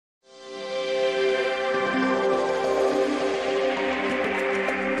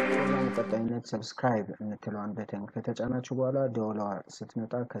አይነት ሰብስክራይብ እንትሏን በተን ከተጫናችሁ በኋላ ደወሏ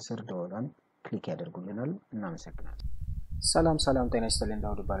ስትመጣ ከስር ደወሏን ክሊክ ያደርጉልናል። እናመሰግናለን። ሰላም ጤና ይስጥልኝ።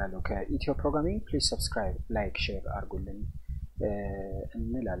 ዳውድ እባላለሁ ከኢትዮ ፕሮግራሚንግ። ፕሊዝ ሰብስክራይብ፣ ላይክ፣ ሼር አድርጉልን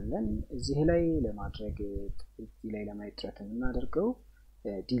እንላለን። እዚህ ላይ ለማድረግ ላይ ለማየት ጥረት እናደርገው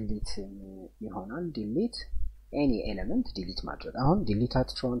ዲሊት ይሆናል። ዲሊት any element ዲሊት ማድረግ። አሁን ዲሊት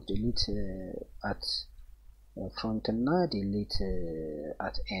at front፣ ዲሊት at front እና ዲሊት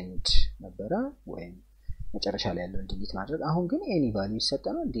at end ነበረ ወይም መጨረሻ ላይ ያለው ዲሊት ማድረግ። አሁን ግን any value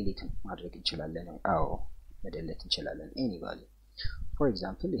ይሰጠናል፣ ዲሊት ማድረግ እንችላለን። አዎ መደለት እንችላለን any value። for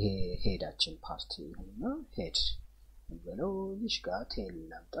example ይሄ ሄዳችን ፓርት ይሁንና ሄድ እንበለው፣ እዚህ ጋር ቴል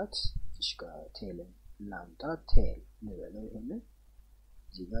ላምጣት፣ እዚህ ጋር ቴል ላምጣት፣ ቴል እንበለው፣ ይሄን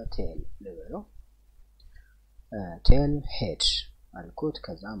እዚህ ጋር ቴል ልበለው፣ ቴል ሄድ አልኩት።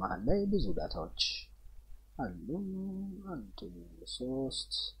 ከዛ መሃል ላይ ብዙ ዳታዎች አሉ፣ 1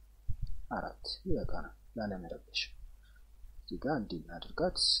 3 4 ይበቃናል ላለመረበሽ። እዚህ ጋር እንዲህ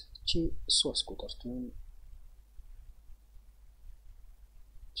አድርጋት፣ እቺ 3 ቁጥር ትሁን፣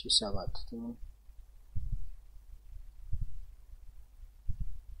 እቺ 7 ትሁን፣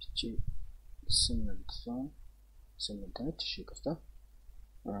 እቺ 8 ትሁን፣ 8 ነች። እሺ ይቅርታ፣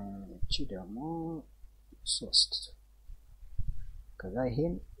 እቺ ደግሞ 3። ከዛ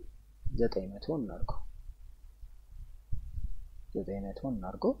ይሄን 900 እናርገው፣ 900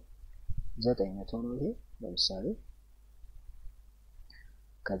 እናርገው፣ 900 ነው ይሄ ለምሳሌ።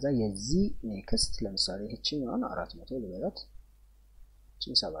 ከዛ የዚህ ኔክስት ለምሳሌ እቺኛውን 400 ልበላት፣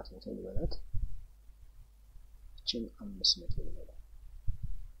 እቺን 700 ልበላት፣ እቺን 500 ልበላት።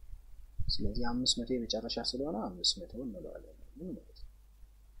 ስለዚህ 500 የመጨረሻ ስለሆነ 500 እንለዋለን ማለት ነው።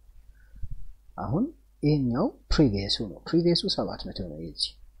 አሁን ይሄኛው ፕሪቪየሱ ነው። ፕሪቪየሱ 700 ነው።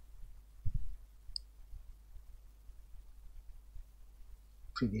 የዚህ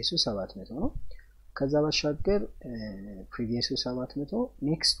ፕሪቪየሱ 700 ነው። ከዛ ባሻገር ፕሪቪየሱ 700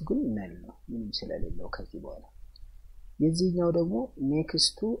 ኔክስቱ ግን ነል ነው፣ ምንም ስለሌለው ከዚህ በኋላ። የዚህኛው ደግሞ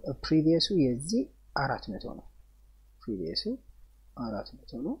ኔክስቱ ፕሪቪየሱ የዚህ 400 ነው። ፕሪቪየሱ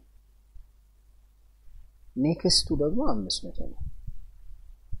 400 ነው። ኔክስቱ ደግሞ 500 ነው።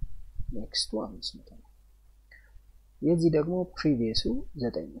 ኔክስቱ 500 ነው። የዚህ ደግሞ ፕሪቪየሱ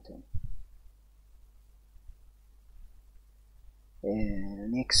 900 ነው።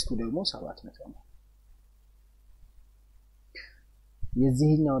 ኔክስቱ ደግሞ 700 ነው።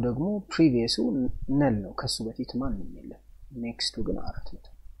 የዚህኛው ደግሞ ፕሪቪየሱ ነል ነው፣ ከሱ በፊት ማንም የለም። ኔክስቱ ግን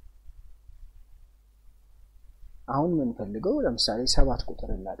 400። አሁን ምን ፈልገው ለምሳሌ 7 ቁጥር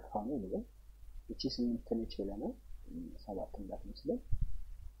ላጥፋ ነው ልበል። እቺ 8 ነች ይለናል፣ 7 እንዳትመስለን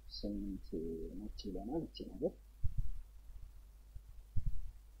 8 ነች ይለናል። እቺ ነገር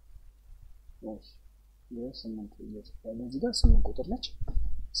እሺ የ8 እዚህ ጋር 8 ቁጥር ነች።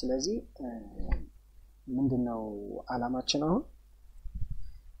 ስለዚህ ምንድነው አላማችን? አሁን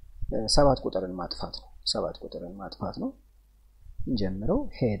 7 ቁጥርን ማጥፋት ነው። 7 ቁጥርን ማጥፋት ነው። እንጀምረው።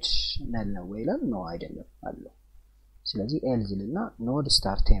 ሄድ ነል ነው ይላል፣ ነው አይደለም አለው። ስለዚህ ኤልዝልና ኖድ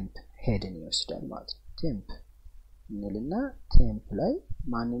ስታር ቴምፕ ሄድን ይወስዳል ማለት ነው። ቴምፕ እንልና ቴምፕ ላይ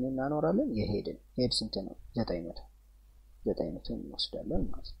ማንን እናኖራለን? የሄድን። ሄድ ስንት ነው? 900 እንወስዳለን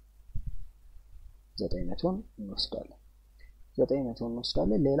ማለት ነው። 900 እንወስዳለን። 900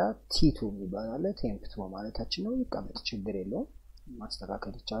 እንወስዳለን። ሌላ ቲ2 ይባላል። ቴምፕ 2 ማለታችን ነው። ይቀመጥ፣ ችግር የለውም፣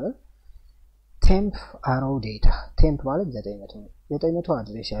 ማስተካከል ይቻላል። ቴምፕ አሮው ዴታ። ቴምፕ ማለት 900 ነው። 900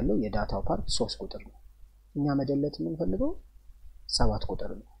 አድሬስ ያለው የዳታው ፓርት 3 ቁጥር ነው። እኛ መደለት የምንፈልገው 7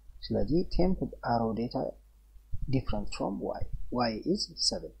 ቁጥር ነው። ስለዚህ ቴምፕ አሮው ዴታ different from y is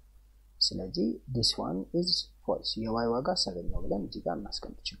 7። ስለዚህ this one is false፣ የy ዋጋ 7 ነው ብለን እዚህ ጋር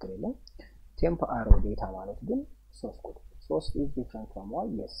እናስቀምጥ፣ ችግር የለም። ቴምፕ አሮው ዴታ ማለት ግን 3 ቁጥር 3 is different from y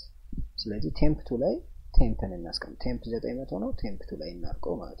yes። ስለዚህ ቴምፕ 2 ላይ ቴምፕን እናስቀምጥ። ቴምፕ 900 ነው፣ ቴምፕ 2 ላይ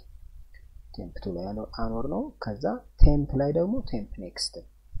እናርቀው ማለት ነው። ቴምፕ 2 ላይ ያለው አኖር ነው። ከዛ ቴምፕ ላይ ደግሞ ቴምፕ ኔክስት።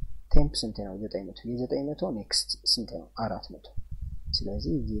 ቴምፕ ስንት ነው? 900። የ900 ኔክስት ስንት ነው? 400።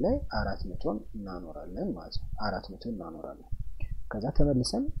 ስለዚህ እዚህ ላይ 400ን እናኖራለን ማለት ነው። 400 እናኖራለን። ከዛ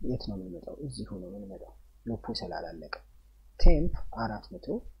ተመልሰን የት ነው የምንመጣው? እዚህ ሆኖ የምንመጣው ሉፑ ስላላለቀ። ቴምፕ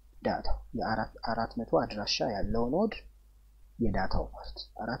 400 ዳታው የ400 አድራሻ ያለው ኖድ የዳታው ፓርት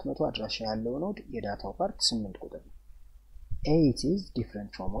 400 አድራሻ ያለው ኖድ የዳታው ፓርት 8 ቁጥር ነው። 8 is different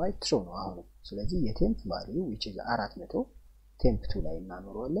from y true ነው አሁን። ስለዚህ የቴምፕ value which is 400 ቴምፕ 2 ላይ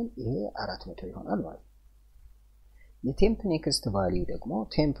እናኖረዋለን። ይሄ 400 ይሆናል ማለት ነው። የቴምፕ ኔክስት value ደግሞ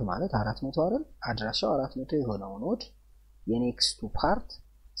ቴምፕ ማለት 400 አይደል? አድራሻው 400 የሆነው ኖድ የኔክስቱ ፓርት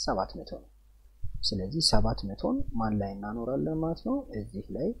 700 ነው። ስለዚህ 700ን ማን ላይ እናኖራለን ማለት ነው? እዚህ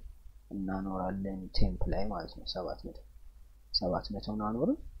ላይ እናኖራለን ቴምፕ ላይ ማለት ነው። 700 700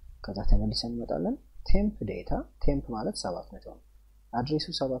 አኖርን። ከዛ ተመልሰን እንመጣለን temp data temp ማለት 700 ነው አድሬሱ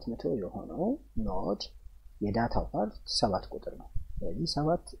 700 የሆነው ኖድ የዳታው ፓርት 7 ቁጥር ነው ስለዚህ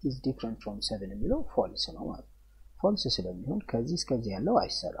 7 is different from 7 የሚለው false ነው ማለት false ስለሚሆን ከዚህ እስከዚህ ያለው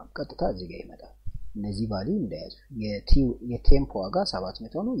አይሰራም ቀጥታ እዚህ ጋር ይመጣል እነዚህ ቫልዩ እንደያዙ የቴምፕ ዋጋ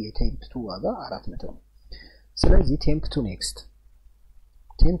 700 ነው የቴምፕ 2 ዋጋ 400 ነው ስለዚህ temp to next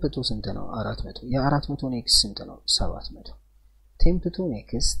temp to ስንት ነው 400 የ400 next ስንት ነው 700 temp to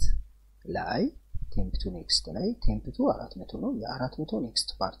next ላይ temp to next ላይ temp to 400 ነው የ400 next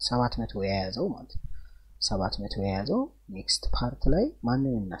part 700 የያዘው ማለት 700 የያዘው next part ላይ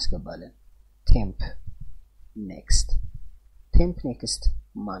ማንን እናስገባለን temp next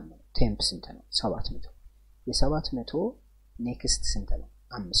ማን ነው temp ስንት ነው 700 የ700 next ስንት ነው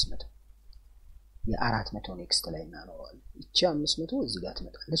 500 የ400 next ላይ እናኖረዋለን እቺ 500 እዚህ ጋር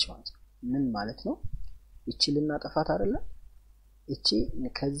ትመጣለች ማለት ነው ምን ማለት ነው እቺ ልናጠፋት አይደለ እቺ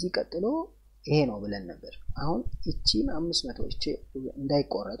ከዚህ ቀጥሎ ይሄ ነው ብለን ነበር አሁን እቺን 500 እቺ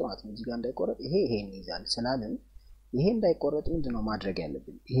እንዳይቆረጥ ማለት ነው እዚህ ጋር እንዳይቆረጥ ይሄን ይዛል ስላልን ይሄ እንዳይቆረጥ ምንድነው ማድረግ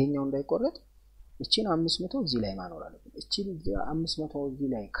ያለብን ይሄኛው እንዳይቆረጥ እቺን 500 እዚህ ላይ ማኖር አለብን እቺን 500 እዚህ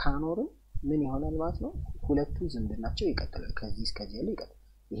ላይ ካኖርን ምን ይሆናል ማለት ነው ሁለቱ ዝምድናቸው ይቀጥላል ከዚህ እስከዚህ ያለው ይቀጥላል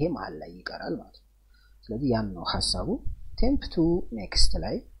ይሄ መሃል ላይ ይቀራል ማለት ነው ስለዚህ ያን ነው ሐሳቡ temp to next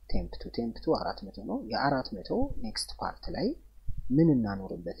ላይ temp to 400 ነው የ400 next part ላይ ምን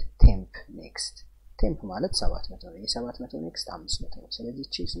እናኖርበት temp next temp ማለት 700 ነው የ700 next 500 ነው ስለዚህ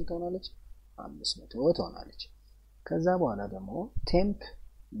እቺ ስንት ሆናለች 500 ትሆናለች ከዛ በኋላ ደግሞ temp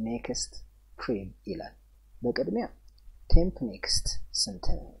next prev ይላል በቅድሚያ temp next ስንት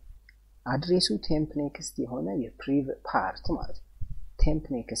ነው አድሬሱ temp next የሆነ የprev part ማለት ነው temp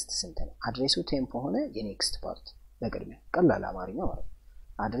next ስንት ነው አድሬሱ temp ሆነ የnext part በቅድሚያ ቀላል አማርኛ ማለት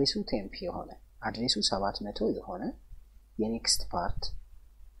አድሬሱ temp የሆነ አድሬሱ 700 የሆነ የኔክስት ፓርት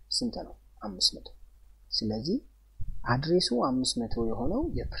ስንት ነው 500 ስለዚህ አድሬሱ 500 የሆነው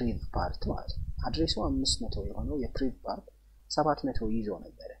የፕሪቭ ፓርት ማለት ነው አድሬሱ 500 የሆነው የፕሪቭ ፓርት 700 ይዞ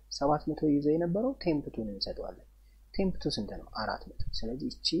ነበር 700 ይዞ የነበረው ቴምፕቱን እንሰጠዋለን ቴምፕቱ ስንት ነው 400 ስለዚህ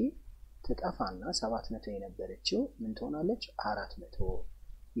እቺ ተጣፋና 700 የነበረችው ምን ትሆናለች 400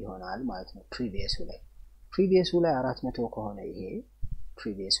 ይሆናል ማለት ነው ፕሪቪየሱ ላይ 400 ከሆነ ይሄ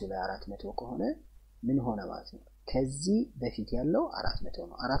ፕሪቪየሱ ላይ 400 ከሆነ ምን ሆነ ማለት ነው ከዚህ በፊት ያለው 400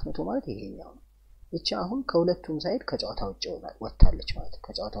 ነው 400 ማለት ይሄኛው ነው እቺ አሁን ከሁለቱም ሳይድ ከጨዋታ ውጪ ወጣለች ማለት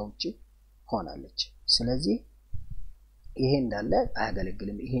ከጨዋታ ውጪ ሆናለች ስለዚህ ይሄ እንዳለ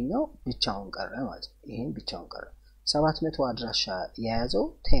አያገለግልም ይሄኛው ብቻውን ቀረ ማለት ነው ይሄን ብቻውን ቀረ 700 አድራሻ የያዘው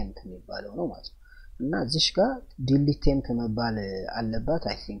ቴምፕ የሚባለው ነው ማለት ነው እና እዚሽ ጋር ዲሊት ቴምፕ መባል አለባት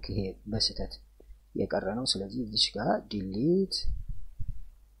አይ ቲንክ ይሄ በስህተት የቀረ ነው ስለዚህ እዚሽ ጋር ዲሊት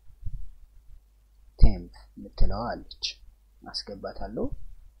temp ምትለው አለች ማስገባታለሁ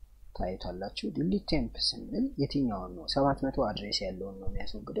ታይታላችሁ ዲሊት temp ስንል የትኛው ነው 700 አድሬስ ያለው ነው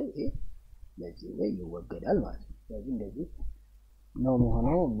የሚያስወግደው ይሄ ለዚህ ላይ ይወገዳል ማለት ነው ስለዚህ እንደዚህ ነው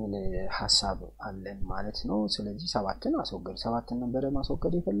የሚሆነው ምን ሐሳብ አለን ማለት ነው ስለዚህ 7ን አስወገድ 7ን ነበር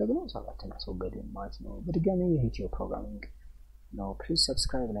ማስወገድ የፈለግነው 7ን አስወገድን ማለት ነው በድጋሚ የዩቲዩብ ፕሮግራሚንግ ነው ፕሊዝ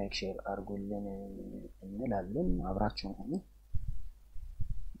ሰብስክራይብ ላይክ ሼር አድርጉልን እንላለን አብራችሁን ሁኑ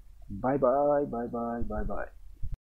Bye bye.